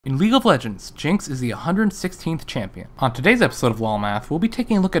In League of Legends, Jinx is the 116th champion. On today's episode of LoL Math, we'll be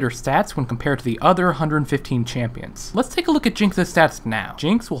taking a look at her stats when compared to the other 115 champions. Let's take a look at Jinx's stats now.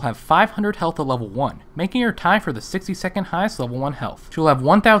 Jinx will have 500 health at level 1, making her tie for the 62nd highest level 1 health. She will have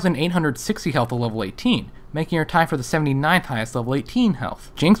 1,860 health at level 18, making her tie for the 79th highest level 18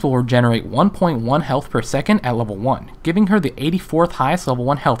 health. Jinx will regenerate 1.1 health per second at level 1, giving her the 84th highest level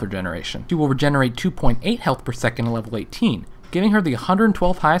 1 health regeneration. She will regenerate 2.8 health per second at level 18, giving her the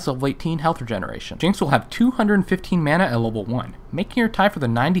 112th highest level 18 health regeneration. Jinx will have 215 mana at level 1, making her tie for the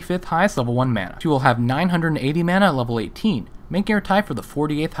 95th highest level 1 mana. She will have 980 mana at level 18, making her tie for the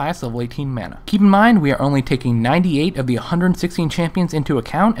 48th highest level 18 mana. Keep in mind, we are only taking 98 of the 116 champions into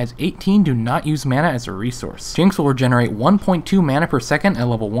account, as 18 do not use mana as a resource. Jinx will regenerate 1.2 mana per second at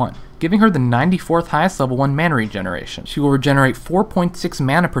level 1, giving her the 94th highest level 1 mana regeneration. She will regenerate 4.6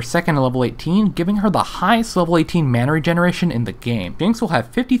 mana per second at level 18, giving her the highest level 18 mana regeneration in the game. Jinx will have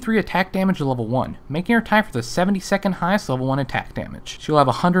 53 attack damage at level 1, making her tie for the 72nd highest level 1 attack damage. She will have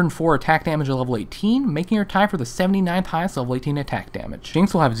 104 attack damage at level 18, making her tie for the 79th highest level 18 attack damage.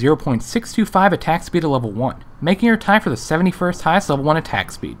 Jinx will have 0.625 attack speed at level 1, making her tie for the 71st highest level 1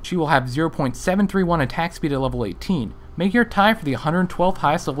 attack speed. She will have 0.731 attack speed at level 18, making her tie for the 112th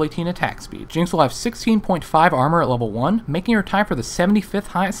highest level 18 attack speed. Jinx will have 16.5 armor at level 1, making her tie for the 75th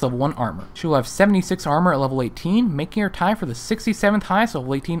highest level 1 armor. She will have 76 armor at level 18, making her tie for the 67th highest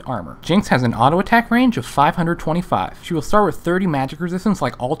level 18 armor. Jinx has an auto attack range of 525. She will start with 30 magic resistance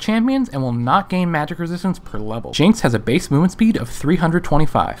like all champions and will not gain magic resistance per level. Jinx has a base movement speed of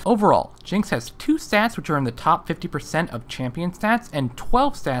 325. Overall, Jinx has 2 stats which are in the top 50% of champion stats and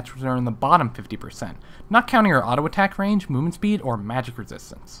 12 stats which are in the bottom 50%, not counting her auto attack range, movement speed, or magic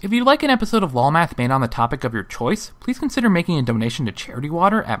resistance. If you'd like an episode of LoL Math made on the topic of your choice, please consider making a donation to Charity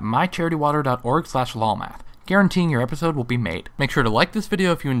Water at mycharitywater.org/lolmath, guaranteeing your episode will be made. Make sure to like this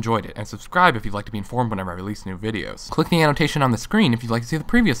video if you enjoyed it, and subscribe if you'd like to be informed whenever I release new videos. Click the annotation on the screen if you'd like to see the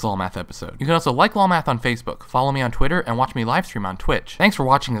previous LoL Math episode. You can also like LoL Math on Facebook, follow me on Twitter, and watch me live stream on Twitch. Thanks for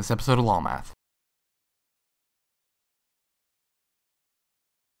watching this episode of LoL Math.